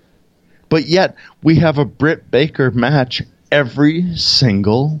 But yet, we have a Britt Baker match every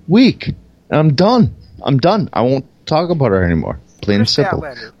single week. I'm done. I won't talk about her anymore. Plain and simple.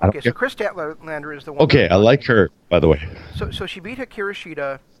 Okay, so Chris Statlander is the one. Okay, I like her, by the way. So she beat Hikaru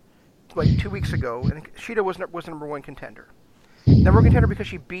Shida like 2 weeks ago, and Shida was the number one contender. Number one contender because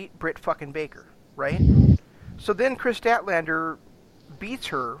she beat Britt fucking Baker, right? So then Chris Statlander beats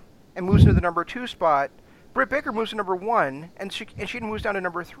her and moves into the number 2 spot. Britt Baker moves to number 1, and she moves down to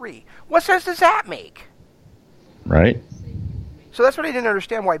number 3. What sense does that make? Right. So that's what I didn't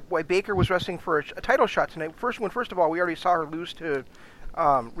understand, why Baker was wrestling for a title shot tonight. First of all, we already saw her lose to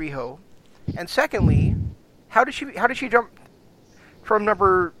Riho, and secondly, how did she jump from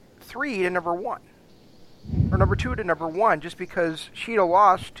number 3 to number 1, or number 2 to number 1 just because Shida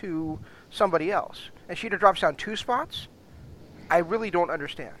lost to somebody else, and Shida drops down 2 spots? I really don't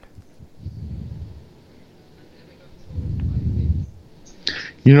understand.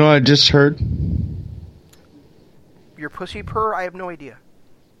 You know what I just heard? Your pussy purr? I have no idea.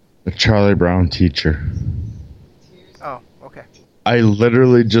 A Charlie Brown teacher. Oh, okay. I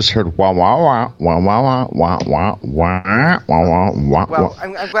literally just heard wah wah wah wah wah wah wah wah wah wah wah. Well,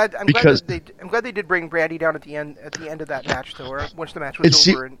 I'm glad they did bring Brandy down at the end of that match, though, or once the match was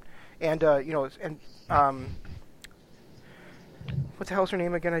over, and what the hell's her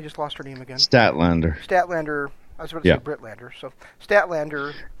name again? I just lost her name again. Statlander. I was about to say Brittlander. So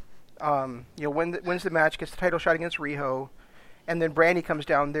Statlander, wins the match, gets the title shot against Riho, and then Brandy comes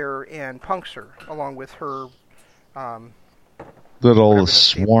down there and punks her along with her little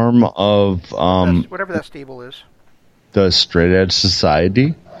swarm of whatever that stable is. The Straight Edge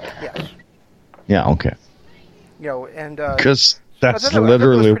Society. Yes. Yeah. Okay. And because that's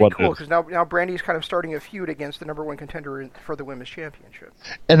literally what cool, because now Brandy's kind of starting a feud against the number 1 contender for the women's championship.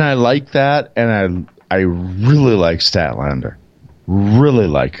 And I like that, and I really like Statlander. Really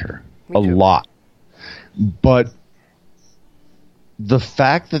like her. A lot. But the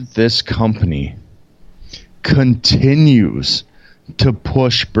fact that this company continues to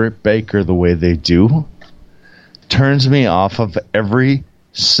push Britt Baker the way they do turns me off of every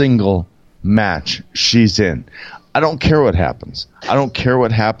single match she's in. I don't care what happens. I don't care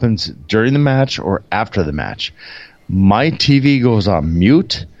what happens during the match or after the match. My TV goes on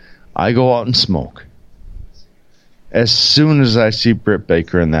mute. I go out and smoke as soon as I see Britt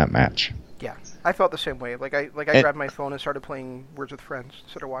Baker in that match. Yeah. I felt the same way. Like I grabbed my phone and started playing Words with Friends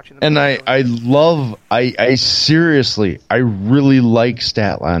instead of watching them. And I seriously, I really like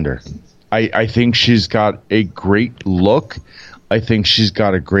Statlander. I think she's got a great look. I think she's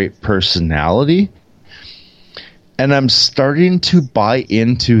got a great personality. And I'm starting to buy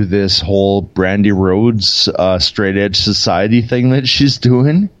into this whole Brandy Rhodes straight edge society thing that she's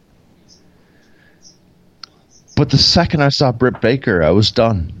doing. But the second I saw Britt Baker, I was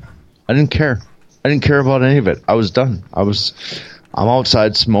done. I didn't care. I didn't care about any of it. I was done. I'm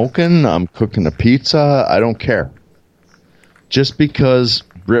outside smoking. I'm cooking a pizza. I don't care. Just because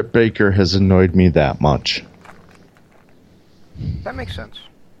Britt Baker has annoyed me that much. That makes sense.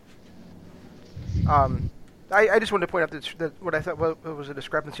 I just wanted to point out that what I thought was a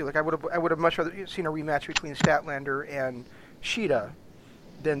discrepancy. Like I would have much rather seen a rematch between Statlander and Sheeta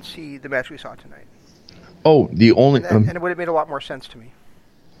than see the match we saw tonight. Oh, the only and it would have made a lot more sense to me.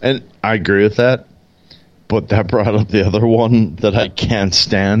 And I agree with that. But that brought up the other one that I can't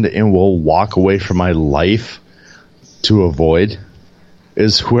stand and will walk away from my life to avoid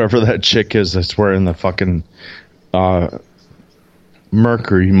is whoever that chick is that's wearing the fucking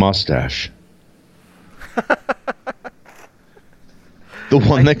Mercury mustache. The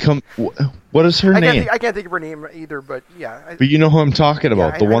one that come. What is her name? I can't think of her name either, but yeah. But you know who I'm talking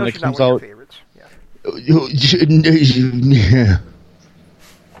about. The one that comes out. Yeah.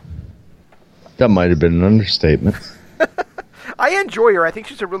 That might have been an understatement. I enjoy her. I think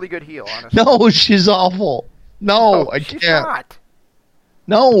she's a really good heel, honestly. No, she's awful. No, I can't. She's not.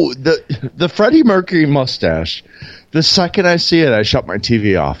 No, the Freddie Mercury mustache. The second I see it, I shut my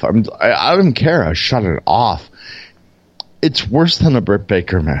TV off. I don't care. I shut it off. It's worse than a Britt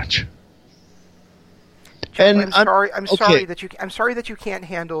Baker match. John, I'm sorry. I'm sorry that you can't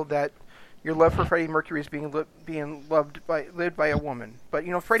handle that. Your love for Freddie Mercury is being lived by a woman. But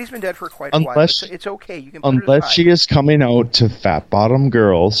you know, Freddie's been dead for quite a while. It's okay. You can put it aside. She is coming out to fat bottom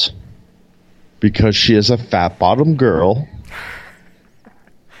girls because she is a fat bottom girl.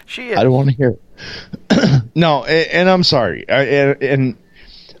 She is. I don't want to hear it. No, and I'm sorry.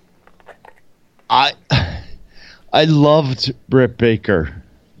 I loved Britt Baker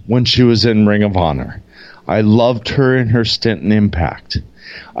when she was in Ring of Honor. I loved her in her stint in Impact.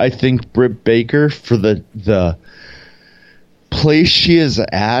 I think Britt Baker, for the place she is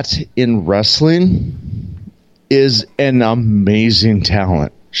at in wrestling, is an amazing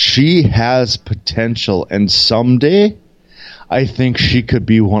talent. She has potential, and someday I think she could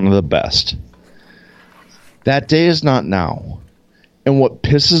be one of the best. That day is not now. And what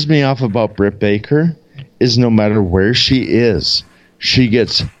pisses me off about Britt Baker is no matter where she is, she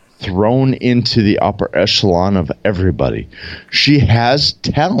gets thrown into the upper echelon of everybody. She has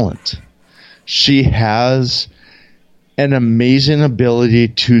talent. She has an amazing ability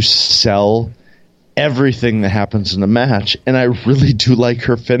to sell everything that happens in the match, and I really do like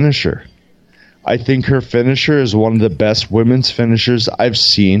her finisher. I think her finisher is one of the best women's finishers I've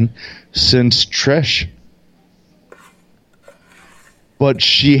seen since Trish. But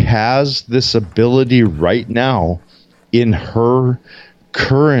she has this ability right now in her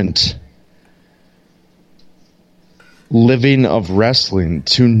current living of wrestling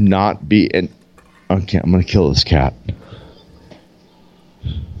to not be okay, I'm going to kill this cat.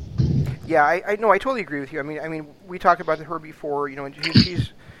 Yeah, I know. I totally agree with you. I mean, we talked about her before. You know, and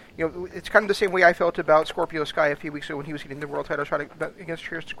she's, you know, it's kind of the same way I felt about Scorpio Sky a few weeks ago when he was getting the world title shot against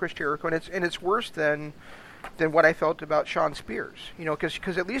Chris Jericho, and it's worse than what I felt about Shawn Spears. You know,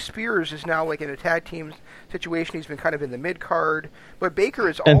 because at least Spears is now like in a tag team situation. He's been kind of in the mid card, but Baker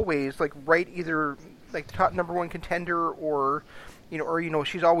is always like right either like the top number one contender or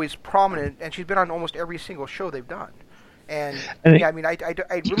she's always prominent, and she's been on almost every single show they've done. And yeah, I mean, I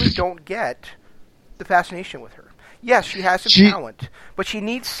really don't get the fascination with her. Yes, she has some talent, but she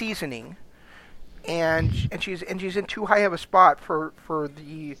needs seasoning, and she's in too high of a spot for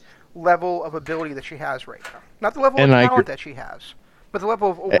the level of ability that she has right now. Not the level of talent that she has, but the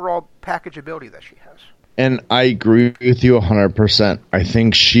level of overall package ability that she has. And I agree with you 100%. I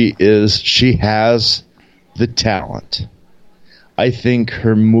think she has the talent. I think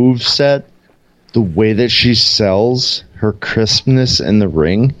her moveset, the way that she sells, her crispness in the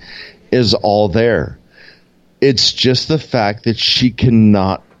ring is all there. It's just the fact that she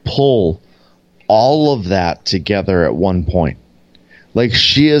cannot pull all of that together at one point. Like,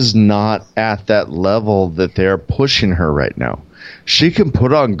 she is not at that level that they're pushing her right now. She can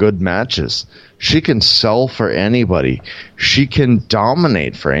put on good matches. She can sell for anybody. She can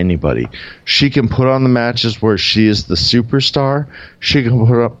dominate for anybody. She can put on the matches where she is the superstar. She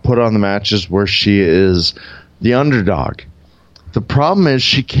can put on the matches where she is the underdog. The problem is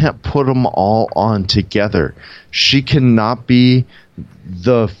she can't put them all on together. She cannot be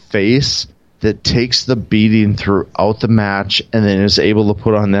the face that takes the beating throughout the match and then is able to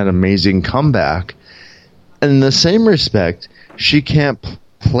put on that amazing comeback. And in the same respect, she can't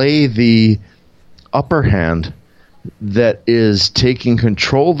play the upper hand that is taking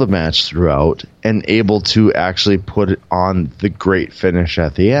control of the match throughout and able to actually put it on the great finish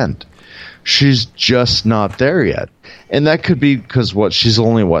at the end. She's just not there yet. And that could be because she's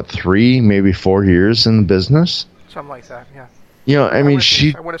only 3, maybe 4 years in the business? Something like that, yeah. You know, I want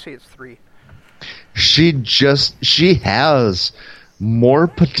to say it's 3. She has more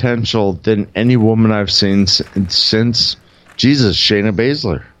potential than any woman I've seen since Shayna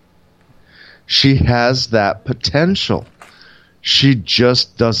Baszler. She has that potential. She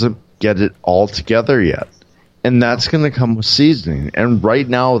just doesn't get it all together yet. And that's going to come with seasoning. And right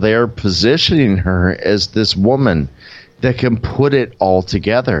now they're positioning her as this woman that can put it all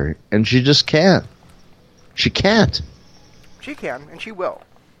together. And she just can't. She can't. She can, and she will.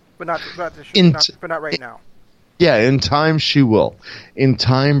 But not right now. Yeah, in time she will. In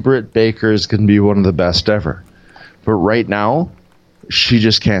time, Britt Baker is going to be one of the best ever. But right now, she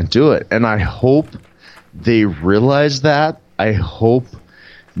just can't do it. And I hope they realize that. I hope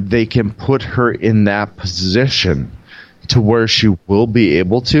they can put her in that position to where she will be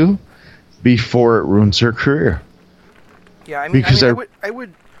able to before it ruins her career. Yeah, I would,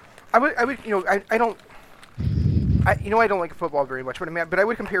 you know, I don't like football very much, but I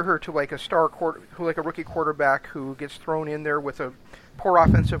would compare her to like a a rookie quarterback who gets thrown in there with a poor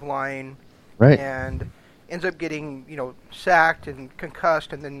offensive line, right, and ends up getting, you know, sacked and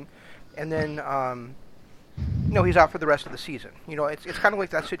concussed, and then he's out for the rest of the season. You know, it's kind of like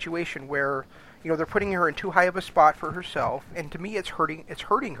that situation where, you know, they're putting her in too high of a spot for herself, and to me, it's hurting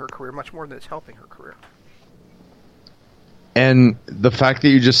her career much more than it's helping her career. And the fact that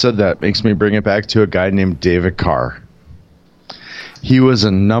you just said that makes me bring it back to a guy named David Carr. He was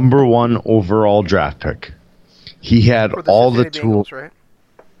a number 1 overall draft pick. He had all the tools. Right?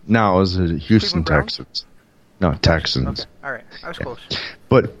 No, it was the Houston Texans. No, Texans. Okay. All right, I was close.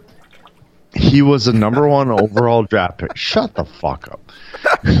 But he was a number 1 overall draft pick. Shut the fuck up.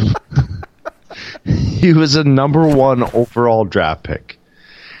 He was a number 1 overall draft pick.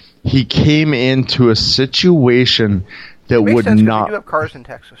 He came into a situation that would sense, not. We do have cars in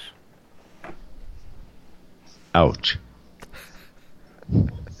Texas. Ouch.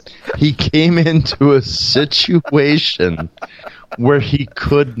 He came into a situation where he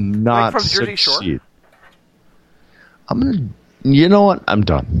could not like from Jersey succeed. Shore? You know what? I'm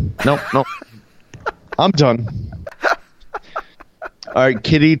done. Nope. I'm done. All right,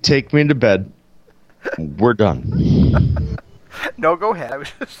 Kitty, take me to bed. We're done. No, go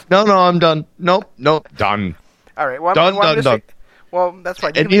ahead. No, I'm done. Nope, done. All right. Well, done. Well, that's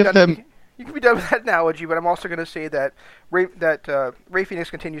fine. You can be done with that analogy, but I'm also going to say that Rey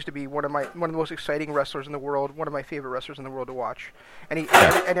Fenix continues to be one of the most exciting wrestlers in the world, one of my favorite wrestlers in the world to watch, and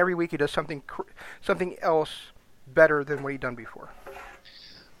every week he does something else better than what he'd done before.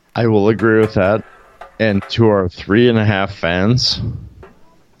 I will agree with that. And to our 3.5 fans,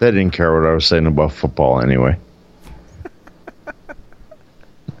 they didn't care what I was saying about football anyway.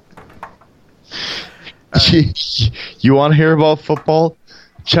 You want to hear about football?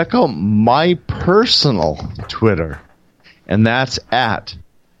 Check out my personal Twitter, and that's at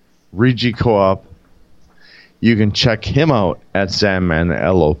Regi Co-op. You can check him out at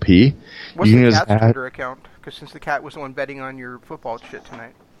ZanmanLOP. What's the cat's Twitter account? Because since the cat was the one betting on your football shit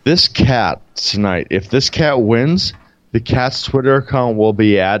tonight. This cat tonight, if this cat wins, the cat's Twitter account will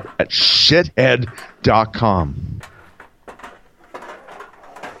be at shithead.com.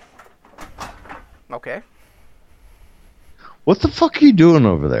 Okay. What the fuck are you doing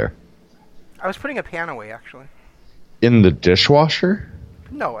over there? I was putting a pan away, actually. In the dishwasher?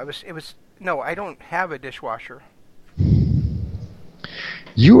 No, I don't have a dishwasher.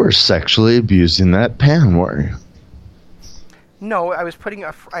 You were sexually abusing that pan, weren't you? No, I was putting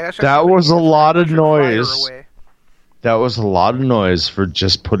a... That was a lot of noise. That was a lot of noise for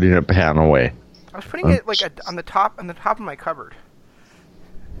just putting a pan away. I was putting it like on the top of my cupboard.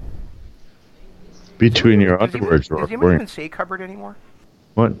 Between your underwear drawer. Does anyone even say cupboard anymore?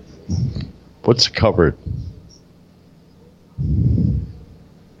 What? What's a cupboard?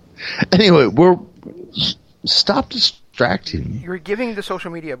 Anyway, stop distracting me. You're giving the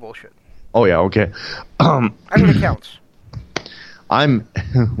social media bullshit. Oh yeah, okay. I mean, it counts.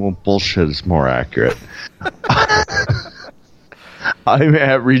 Well, bullshit is more accurate. I'm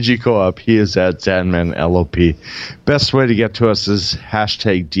at Regi Co-op. He is at ZanmanLOP. Best way to get to us is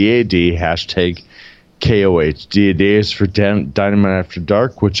hashtag DAD, hashtag KOH. D is for Dynamite After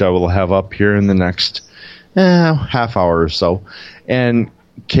Dark, which I will have up here in the next half hour or so. And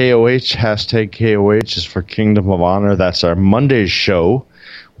KOH, hashtag KOH, is for Kingdom of Honor. That's our Monday show,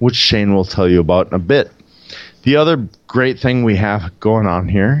 which Shane will tell you about in a bit. The other great thing we have going on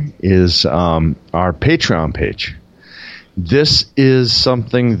here is our Patreon page. This is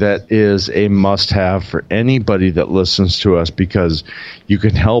something that is a must-have for anybody that listens to us, because you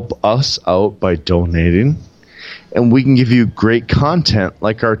can help us out by donating, and we can give you great content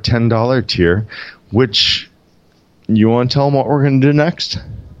like our $10 tier, which you want to tell them what we're going to do next?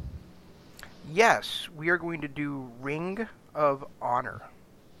 Yes, we are going to do Ring of Honor.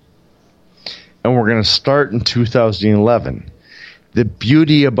 And we're going to start in 2011. The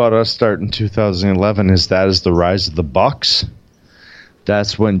beauty about us starting 2011 is that is the rise of the Bucks.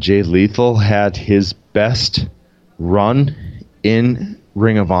 That's when Jay Lethal had his best run in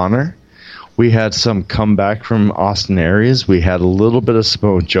Ring of Honor. We had some comeback from Austin Aries. We had a little bit of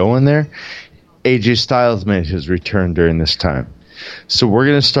Samoa Joe in there. AJ Styles made his return during this time. So we're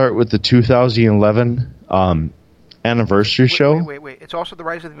going to start with the 2011 anniversary show. Wait. It's also the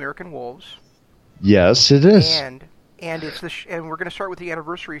rise of the American Wolves. Yes, it is. And it's and we're going to start with the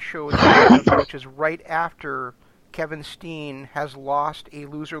anniversary show, which is right after Kevin Steen has lost a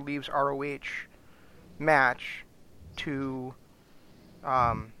loser leaves ROH match to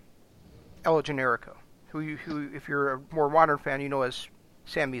El Generico, who if you're a more modern fan, you know as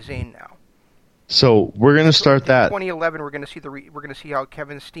Sami Zayn now. So we're going to start that. 2011, we're going to see we're going to see how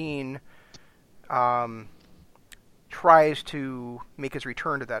Kevin Steen tries to make his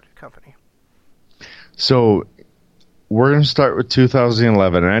return to that company. So we're going to start with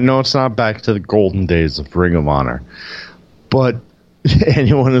 2011. And I know it's not back to the golden days of Ring of Honor, but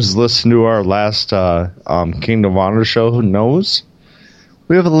anyone who's listened to our last Kingdom of Honor show knows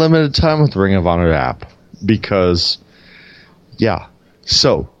we have a limited time with the Ring of Honor app because, yeah.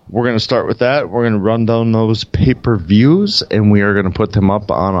 So we're going to start with that. We're going to run down those pay-per-views, and we are going to put them up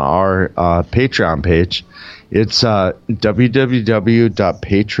on our Patreon page. It's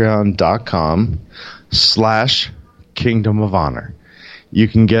www.patreon.com/Kingdom of Honor. You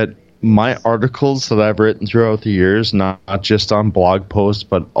can get my articles that I've written throughout the years, not just on blog posts,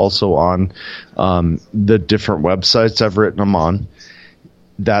 but also on the different websites I've written them on.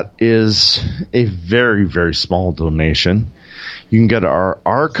 That is a very, very small donation. You can get our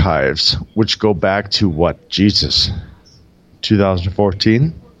archives, which go back to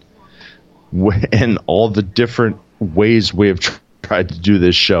 2014? And all the different ways we have tried to do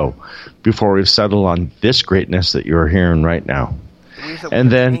this show before we've settled on this greatness that you're hearing right now.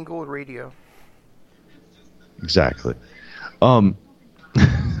 And then Gold Radio. Exactly. And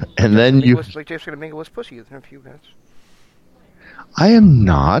then you like Jeff's going to make a list pussy in a few minutes. I am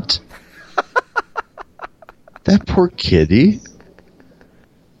not. That poor kitty.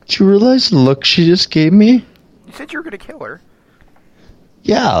 Did you realize the look she just gave me? You said you were going to kill her.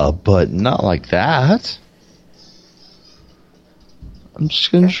 Yeah, but not like that. I'm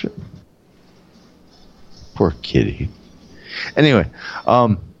just going to... Poor kitty. Anyway,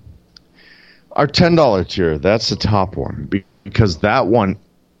 our $10 tier, that's the top one. Because that one...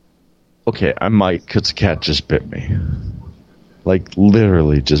 Okay, I might, because the cat just bit me. Like,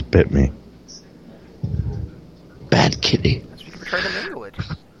 literally just bit me. Bad kitty. That's because we're trying to mangle it.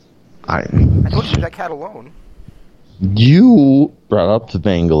 I told you that cat alone. You brought up the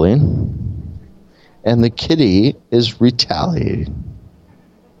mangling, and the kitty is retaliating.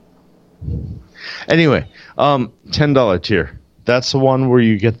 Anyway, $10 tier. That's the one where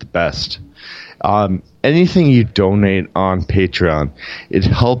you get the best. Anything you donate on Patreon, it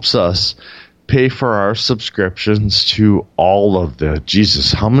helps us pay for our subscriptions to all of the...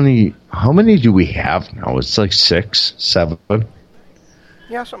 Jesus, how many do we have now? It's like 6, 7?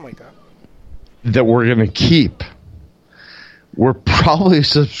 Yeah, something like that. That we're going to keep. We're probably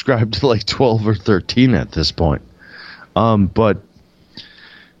subscribed to like 12 or 13 at this point. But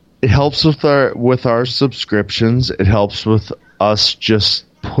it helps with our subscriptions. It helps with us just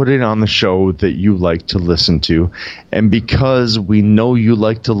putting on the show that you like to listen to. And because we know you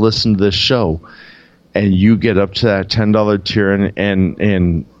like to listen to this show and you get up to that $10 tier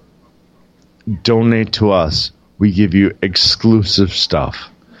and donate to us, we give you exclusive stuff.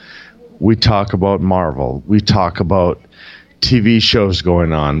 We talk about Marvel. We talk about TV shows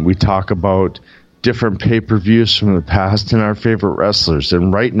going on. We talk about different pay-per-views from the past and our favorite wrestlers.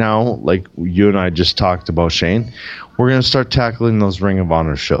 And right now, like you and I just talked about, Shane, we're going to start tackling those Ring of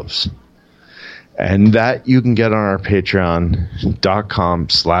Honor shows. And that you can get on our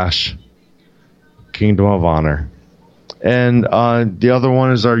patreon.com/Kingdom of Honor. And the other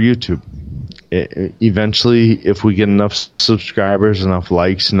one is our YouTube. Eventually, if we get enough subscribers, enough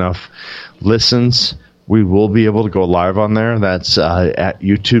likes, enough listens, we will be able to go live on there. That's at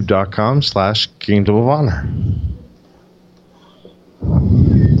youtube.com/Kingdom of Honor.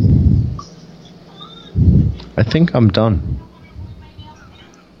 I think I'm done.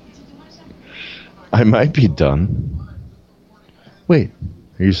 I might be done. Wait,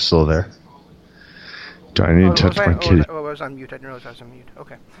 are you still there? Do I need to touch my kitty? I was on mute. I didn't realize I was on mute.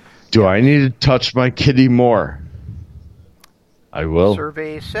 Okay. Do I need to touch my kitty more? I will.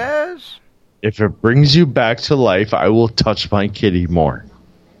 Survey says... If it brings you back to life, I will touch my kitty more.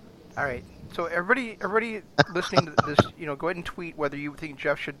 All right. So everybody listening to this, go ahead and tweet whether you think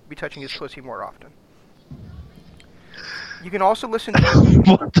Jeff should be touching his pussy more often. You can also listen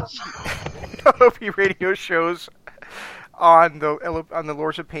to LOP radio shows on the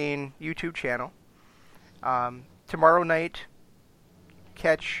Lords of Pain YouTube channel. Tomorrow night,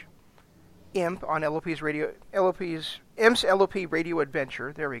 catch Imp on Imp's LOP Radio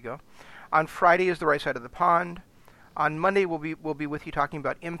Adventure. There we go. On Friday is The Right Side of the Pond. On Monday, we'll be with you talking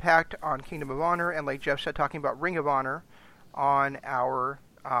about Impact on Kingdom of Honor, and like Jeff said, talking about Ring of Honor on our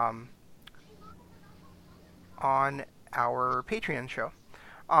Patreon show.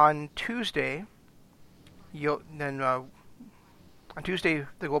 On Tuesday, the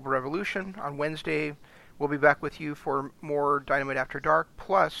Global Revolution. On Wednesday, we'll be back with you for more Dynamite After Dark.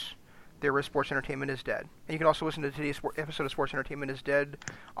 Plus, there is Sports Entertainment is Dead. And you can also listen to today's episode of Sports Entertainment is Dead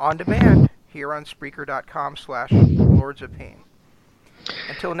on demand here on Spreaker.com/Lords of Pain.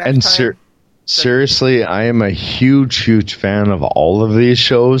 Until next time. Seriously, I am a huge fan of all of these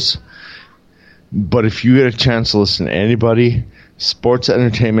shows. But if you get a chance to listen to anybody, Sports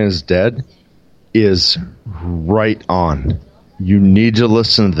Entertainment is Dead is right on. You need to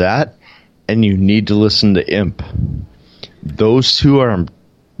listen to that, and you need to listen to Imp. Those two are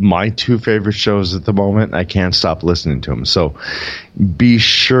my two favorite shows at the moment. I can't stop listening to them. So be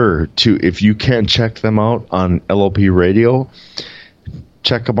sure to, if you can check them out on LOP Radio,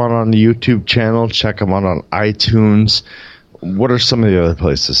 check them out on the YouTube channel, check them out on iTunes. What are some of the other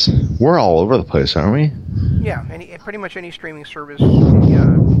places? We're all over the place, aren't we? Yeah, pretty much any streaming service,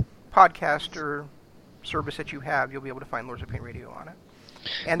 any podcast or service that you have, you'll be able to find Lords of Pain Radio on it.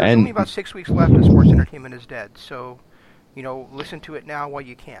 And there's only about 6 weeks left of Sports Entertainment is Dead, so listen to it now while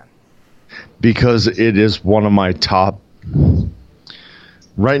you can. Because it is one of my top,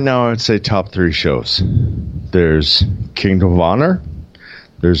 right now I would say top 3 shows. There's Kingdom of Honor,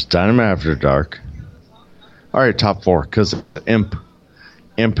 there's Dynamite After Dark. All right, top 4, because Imp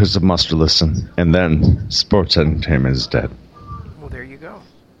is a must listen, and then Sports Entertainment is Dead. Well, there you go.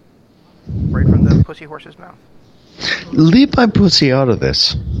 Right from the pussy horse's mouth. Leave my pussy out of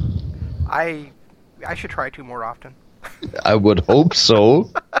this. I should try to more often. I would hope so.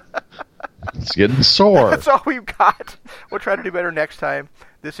 It's getting sore. That's all we've got. We'll try to do better next time.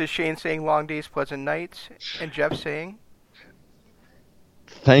 This is Shane saying long days, pleasant nights, and Jeff saying,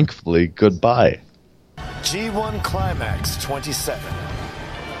 thankfully, goodbye. G1 Climax 27.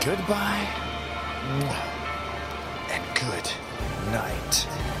 Goodbye and good night.